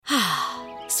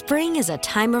Spring is a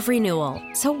time of renewal,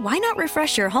 so why not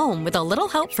refresh your home with a little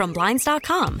help from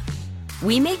Blinds.com?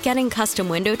 We make getting custom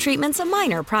window treatments a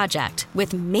minor project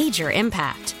with major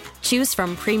impact. Choose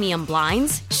from premium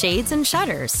blinds, shades, and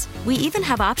shutters. We even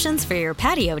have options for your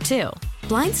patio, too.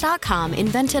 Blinds.com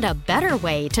invented a better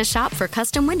way to shop for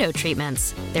custom window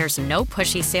treatments. There's no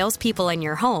pushy salespeople in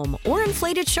your home or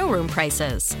inflated showroom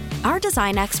prices. Our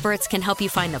design experts can help you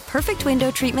find the perfect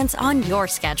window treatments on your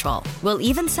schedule. We'll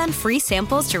even send free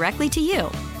samples directly to you.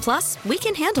 Plus, we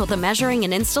can handle the measuring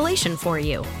and installation for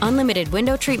you. Unlimited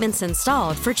window treatments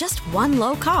installed for just one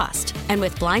low cost. And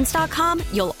with Blinds.com,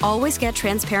 you'll always get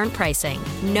transparent pricing.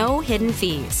 No hidden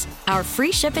fees. Our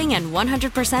free shipping and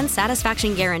 100%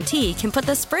 satisfaction guarantee can put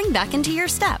the spring back into your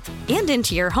step and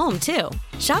into your home, too.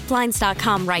 Shop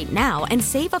Blinds.com right now and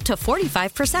save up to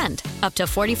 45%. Up to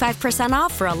 45%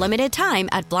 off for a limited time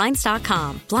at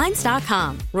Blinds.com.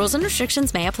 Blinds.com. Rules and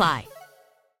restrictions may apply.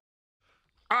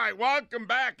 All right, welcome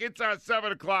back. It's our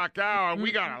 7 o'clock hour, and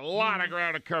we got a lot of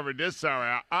ground to cover this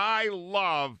hour. I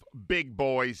love big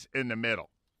boys in the middle.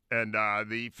 And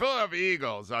the Philadelphia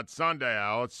Eagles on Sunday,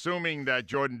 Al, assuming that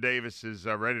Jordan Davis is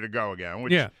ready to go again,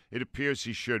 which it appears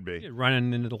he should be.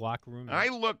 Running into the locker room. I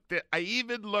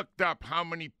even looked up how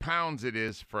many pounds it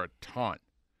is for a ton.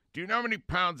 Do you know how many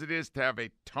pounds it is to have a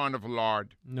ton of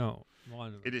lard? No.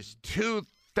 It is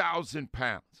 2,000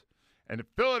 pounds. And the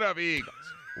Philadelphia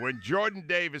Eagles, when Jordan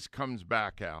Davis comes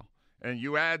back, Al, and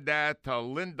you add that to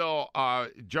Linval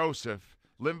Joseph,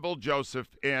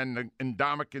 and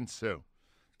Ndamukong Suh,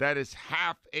 that is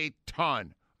half a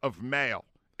ton of mail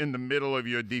in the middle of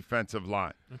your defensive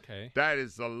line. Okay. That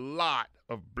is a lot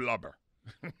of blubber.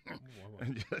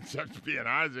 Just being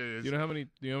honest with you. Do you know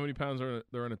how many pounds are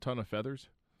there in a ton of feathers?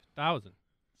 1,000.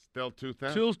 Still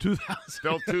 2,000? Still 2,000.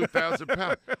 Still 2,000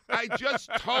 pounds. I just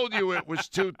told you it was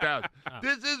 2,000.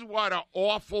 This is what an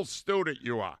awful student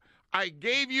you are. I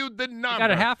gave you the number.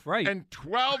 Got it half right. And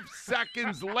 12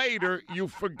 seconds later, you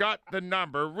forgot the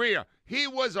number. Rhea, he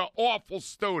was an awful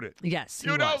student. Yes,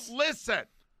 You don't listen.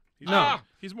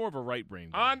 He's more of a right brain.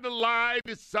 On the line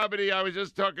is somebody, I was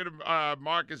just talking to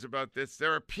Marcus about this.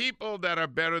 There are people that are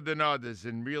better than others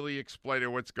in really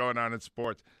explaining what's going on in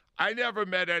sports. I never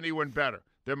met anyone better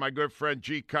than my good friend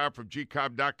G. Cobb from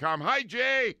gcobb.com. Hi,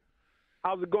 G.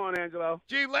 How's it going, Angelo?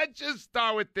 Gee, let's just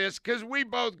start with this because we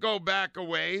both go back a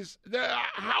ways.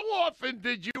 How often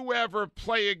did you ever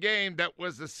play a game that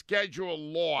was a scheduled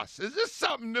loss? Is this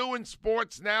something new in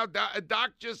sports now?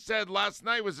 Doc just said last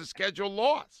night was a scheduled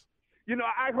loss. You know,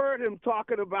 I heard him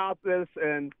talking about this,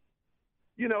 and,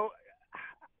 you know,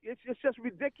 it's just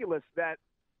ridiculous that,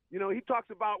 you know, he talks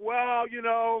about, well, you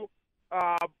know,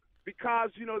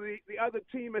 because, you know, the other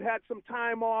team had some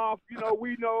time off, you know,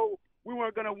 we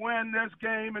weren't going to win this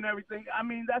game and everything. I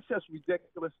mean, that's just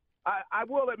ridiculous. I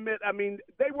will admit, I mean,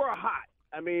 they were hot.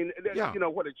 I mean, you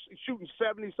know, shooting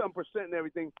 70-some% and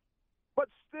everything. But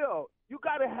still, you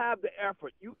got to have the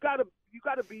effort. You got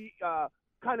to be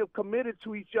kind of committed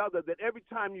to each other that every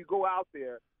time you go out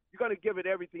there, you're going to give it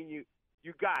everything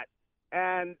you got.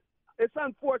 And it's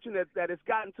unfortunate that it's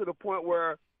gotten to the point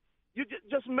where you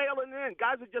just mailing in.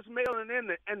 Guys are just mailing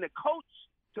in, and the coach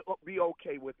to be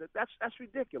okay with it. That's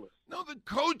ridiculous. No, the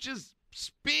coach's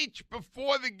speech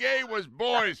before the game was,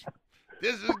 boys,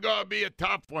 this is going to be a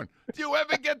tough one. Do you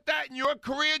ever get that in your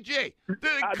career, Jay?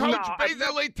 The coach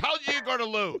basically tells you you're going to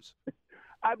lose.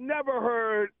 I've never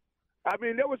heard. I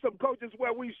mean, there were some coaches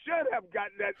where we should have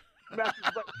gotten that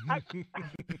message, but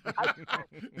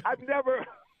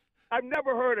I've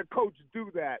never heard a coach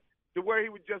do that, to where he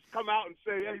would just come out and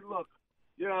say, hey, look,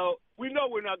 you know, we know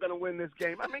we're not going to win this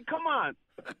game. I mean, come on.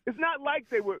 It's not like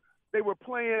they were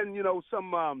playing, you know,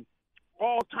 some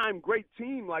all-time great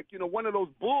team, like, you know, one of those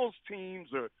Bulls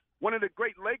teams or one of the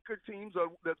great Laker teams or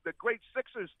the great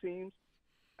Sixers teams.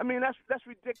 I mean, that's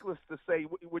ridiculous to say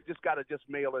we just got to just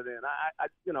mail it in. I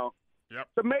you know, Yep.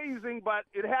 It's amazing, but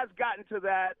it has gotten to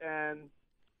that, and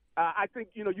I think,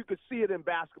 you know, you could see it in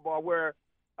basketball where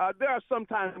there are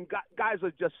sometimes guys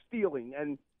are just stealing,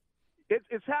 and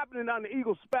it's happening on the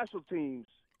Eagles special teams.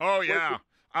 Oh, yeah.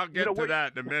 I'll get to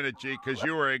that in a minute, G, because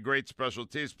you were a great special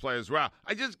teams player as well.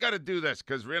 I just got to do this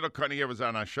because Randall Cunningham was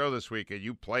on our show this week, and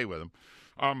you play with him.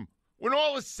 When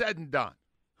all is said and done,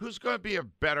 who's going to be a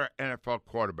better NFL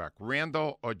quarterback,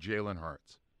 Randall or Jalen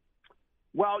Hurts?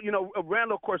 Well, you know,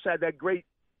 Randall, of course, had that great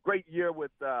year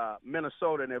with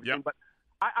Minnesota and everything. Yep. But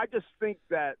I just think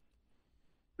that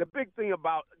the big thing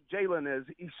about Jalen is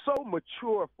he's so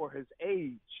mature for his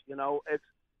age. You know, it's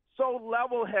so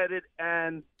level-headed,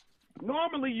 and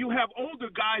normally you have older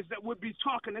guys that would be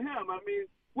talking to him.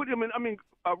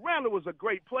 Randall was a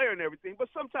great player and everything, but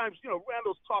sometimes, you know,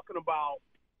 Randall's talking about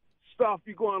stuff,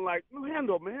 you're going like,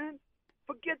 Randall, man,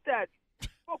 forget that.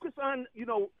 Focus on,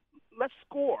 let's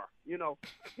score.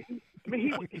 I mean,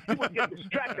 he would get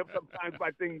distracted sometimes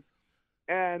by things,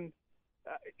 and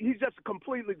he's just a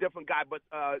completely different guy. But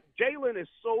Jalen is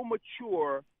so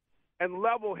mature and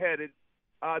level-headed.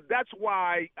 That's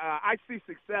why I see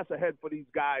success ahead for these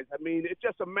guys. I mean, it's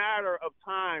just a matter of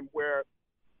time where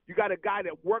you got a guy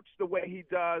that works the way he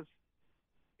does.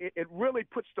 It really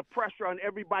puts the pressure on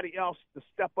everybody else to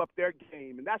step up their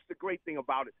game, and that's the great thing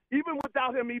about it. Even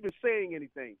without him even saying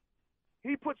anything,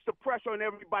 he puts the pressure on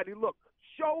everybody. Look,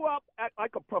 show up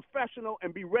like a professional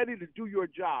and be ready to do your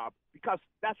job, because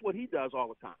that's what he does all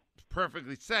the time.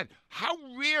 Perfectly said. How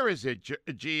rare is it,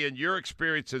 G, in your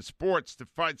experience in sports, to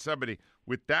find somebody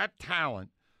with that talent,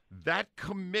 that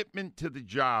commitment to the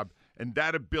job, and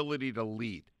that ability to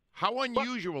lead? How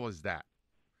unusual is that?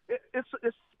 It's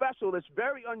special. It's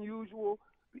very unusual,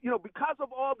 because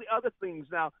of all the other things.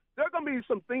 Now, there are going to be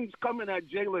some things coming at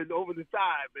Jalen over the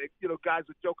time. Guys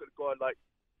are joking, going like,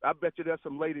 I bet you there's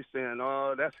some ladies saying,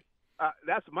 "Oh,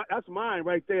 that's mine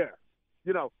right there."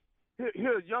 Here's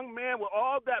a young man with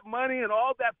all that money and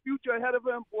all that future ahead of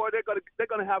him. Boy, they're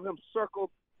gonna have him circled.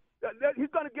 He's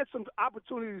gonna get some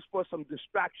opportunities for some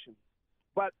distraction.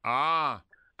 But I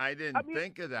didn't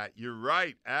think of that. You're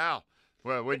right, Al.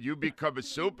 Well, when you become a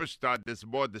superstar, there's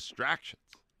more distractions.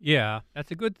 Yeah, that's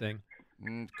a good thing.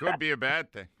 Could be a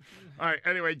bad thing. All right.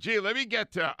 Anyway, G, let me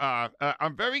get to.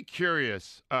 I'm very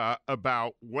curious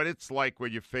about what it's like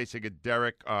when you're facing a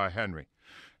Derrick Henry,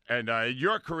 and in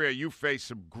your career, you faced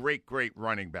some great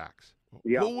running backs.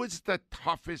 Yeah. Who was the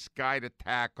toughest guy to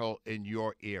tackle in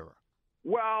your era?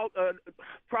 Well,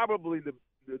 probably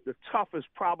the toughest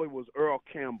probably was Earl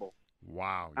Campbell.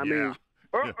 Wow. I mean,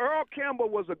 Earl Campbell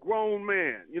was a grown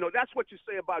man. That's what you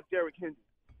say about Derrick Henry.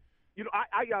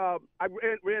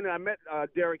 I met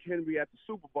Derrick Henry at the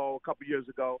Super Bowl a couple years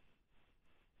ago,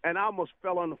 and I almost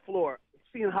fell on the floor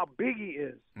seeing how big he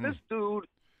is. This dude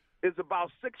is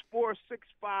about 6'4",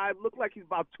 6'5", look like he's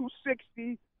about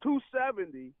 260,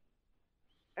 270,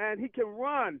 and he can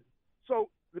run. So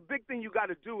the big thing you got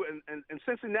to do, and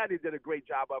Cincinnati did a great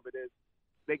job of it, is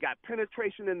they got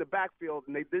penetration in the backfield,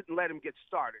 and they didn't let him get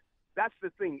started. That's the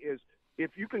thing, is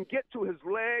if you can get to his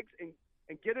legs and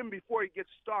get him before he gets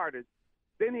started,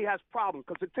 then he has problems,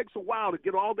 because it takes a while to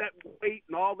get all that weight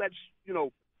and all that,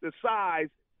 the size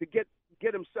to get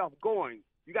himself going.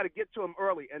 You got to get to him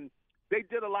early. And they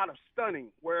did a lot of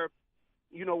stunning where,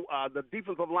 the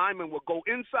defensive linemen will go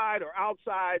inside or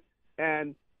outside,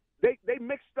 and they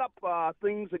mixed up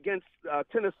things against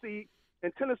Tennessee,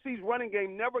 and Tennessee's running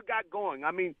game never got going.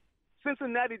 I mean,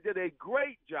 Cincinnati did a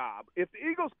great job. If the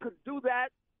Eagles could do that,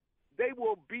 they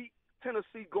will beat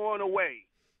Tennessee going away.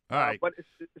 All right. But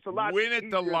it's a lot Win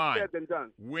at the line. said than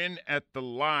done. Win at the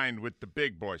line with the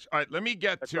big boys. All right, let me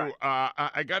get to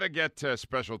I got to get to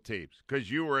special teams, because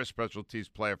you were a special teams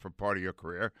player for part of your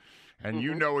career, and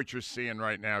you know what you're seeing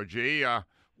right now, G.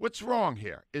 What's wrong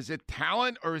here? Is it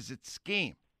talent or is it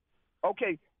scheme?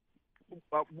 Okay,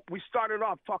 we started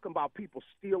off talking about people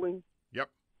stealing. Yep.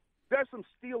 There's some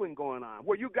stealing going on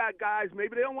where you got guys,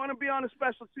 maybe they don't want to be on the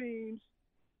special teams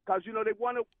because, they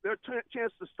want their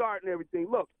chance to start and everything.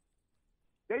 Look,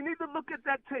 they need to look at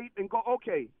that tape and go,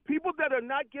 okay, people that are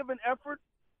not giving effort,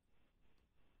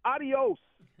 adios.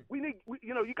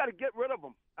 You got to get rid of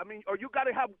them. I mean, or you got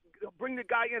to bring the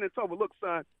guy in and tell him, look,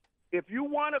 son, if you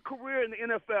want a career in the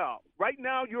NFL, right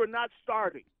now you're not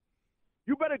starting.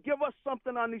 You better give us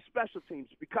something on these special teams,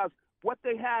 because what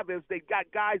they have is they got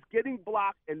guys getting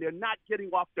blocked and they're not getting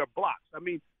off their blocks. I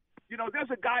mean, there's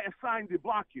a guy assigned to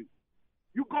block you.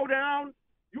 You go down,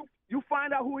 you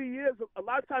find out who he is. A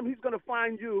lot of times he's going to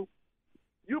find you.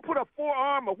 You put a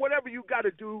forearm or whatever you got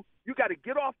to do. You got to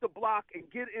get off the block and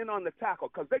get in on the tackle,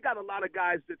 because they got a lot of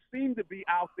guys that seem to be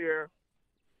out there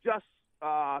just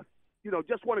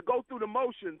want to go through the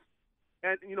motions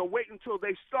and, wait until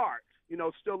they start.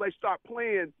 Still they start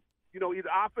playing, either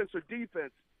offense or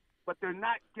defense, but they're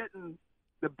not getting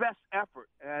the best effort.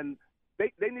 And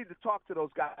they need to talk to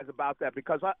those guys about that,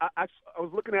 because I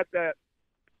was looking at that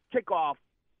kickoff,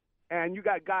 and you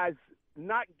got guys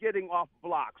not getting off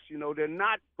blocks. They're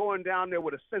not going down there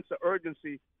with a sense of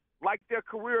urgency like their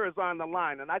career is on the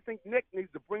line. And I think Nick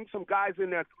needs to bring some guys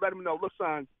in there to let them know, look,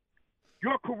 son,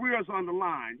 your career is on the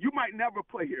line. You might never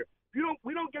play here. If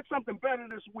we don't get something better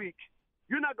this week,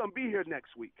 you're not going to be here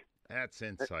next week. That's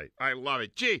insight. I love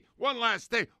it. Gee, one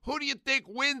last thing. Who do you think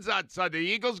wins on Sunday?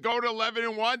 Eagles go to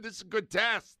 11-1. This is a good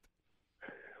test.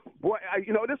 Boy, this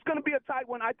is going to be a tight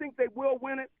one. I think they will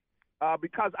win it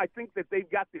because I think that they've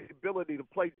got the ability to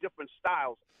play different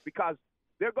styles, because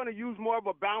they're going to use more of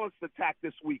a balanced attack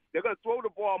this week. They're going to throw the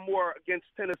ball more against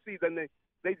Tennessee than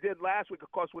they did last week,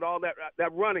 of course, with all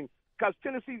that running, because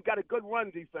Tennessee's got a good run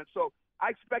defense. So I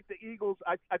expect the Eagles,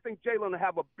 I think Jalen will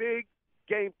have a big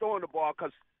game throwing the ball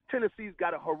because Tennessee's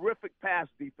got a horrific pass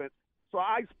defense. So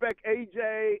I expect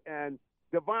A.J. and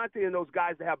Devontae and those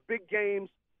guys to have big games,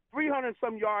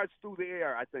 300-some yards through the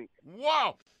air, I think.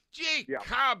 Whoa.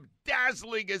 Cobb,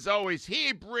 dazzling as always.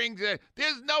 He brings it.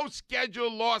 There's no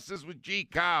scheduled losses with G.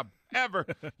 Cobb, ever.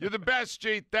 You're the best,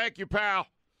 G. Thank you, pal.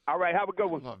 All right, have a good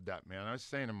one. I love that, man. I was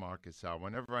saying to Marcus how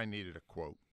whenever I needed a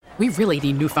quote. We really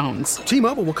need new phones.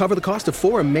 T-Mobile will cover the cost of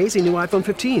 4 amazing new iPhone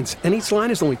 15s, and each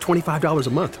line is only $25 a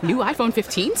month. New iPhone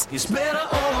 15s? It's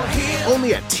better over here.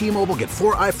 Only at T-Mobile, get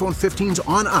 4 iPhone 15s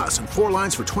on us and 4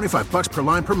 lines for $25 per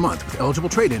line per month with eligible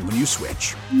trade-in when you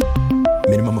switch.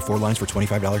 Minimum of 4 lines for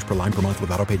 $25 per line per month with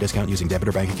autopay discount using debit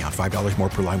or bank account. $5 more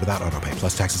per line without autopay,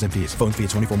 plus taxes and fees. Phone fee at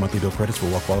 24 monthly bill credits for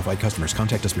well-qualified customers.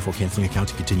 Contact us before canceling account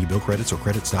to continue bill credits or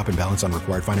credit stop and balance on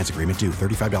required finance agreement due.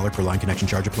 $35 per line connection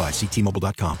charge applies. See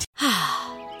T-Mobile.com.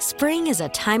 Spring is a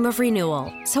time of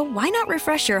renewal, so why not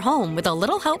refresh your home with a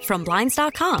little help from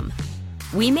Blinds.com?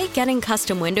 We make getting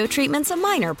custom window treatments a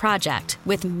minor project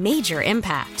with major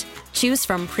impact. Choose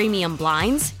from premium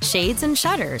blinds, shades, and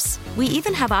shutters. We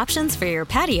even have options for your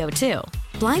patio, too.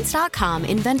 Blinds.com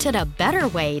invented a better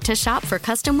way to shop for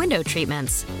custom window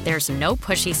treatments. There's no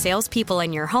pushy salespeople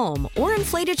in your home or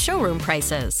inflated showroom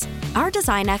prices. Our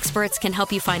design experts can help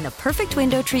you find the perfect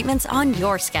window treatments on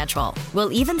your schedule.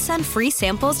 We'll even send free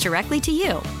samples directly to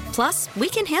you. Plus, we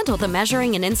can handle the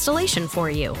measuring and installation for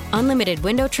you. Unlimited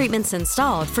window treatments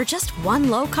installed for just one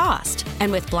low cost. And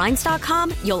with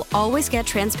Blinds.com, you'll always get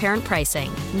transparent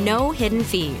pricing. No hidden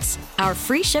fees. Our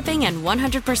free shipping and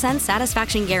 100%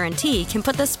 satisfaction guarantee can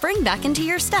put the spring back into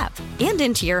your step and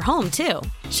into your home, too.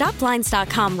 Shop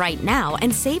Blinds.com right now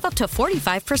and save up to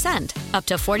 45%. Up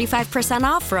to 45%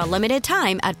 off for a limited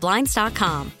time at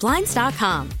Blinds.com.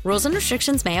 Blinds.com. Rules and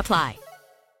restrictions may apply.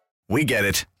 We get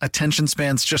it. Attention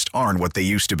spans just aren't what they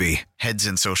used to be. Heads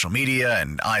in social media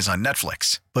and eyes on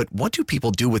Netflix. But what do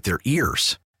people do with their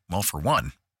ears? Well, for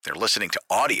one, they're listening to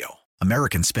audio.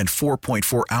 Americans spend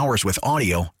 4.4 hours with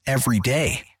audio every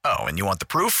day. Oh, and you want the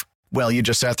proof? Well, you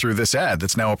just sat through this ad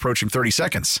that's now approaching 30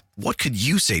 seconds. What could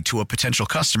you say to a potential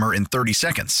customer in 30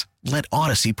 seconds? Let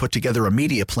Odyssey put together a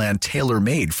media plan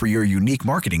tailor-made for your unique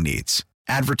marketing needs.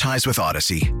 Advertise with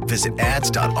Odyssey. Visit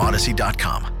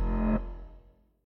ads.odyssey.com.